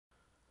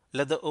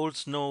Let the old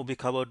snow be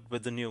covered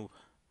with the new,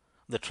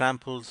 the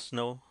trampled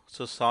snow,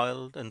 so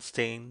soiled and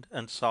stained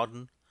and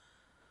sodden.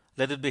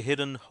 Let it be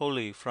hidden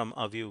wholly from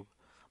our view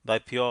by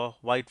pure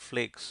white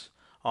flakes,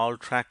 all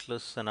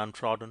trackless and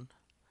untrodden.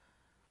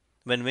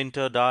 When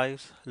winter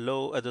dies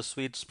low at the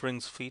sweet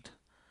spring's feet,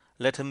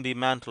 let him be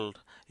mantled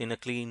in a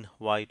clean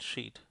white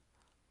sheet.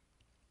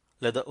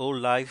 Let the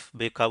old life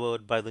be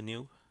covered by the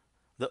new,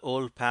 the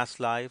old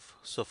past life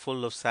so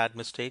full of sad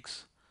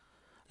mistakes.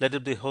 Let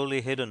it be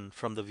wholly hidden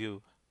from the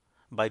view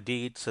by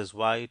deeds as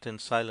white and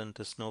silent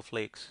as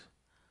snowflakes.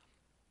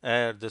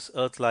 Ere this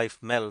earth life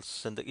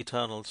melts in the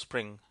eternal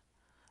spring,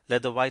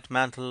 let the white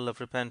mantle of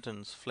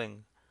repentance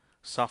fling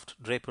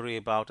soft drapery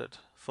about it,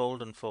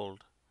 fold and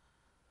fold,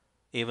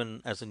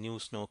 even as the new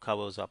snow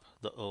covers up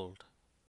the old.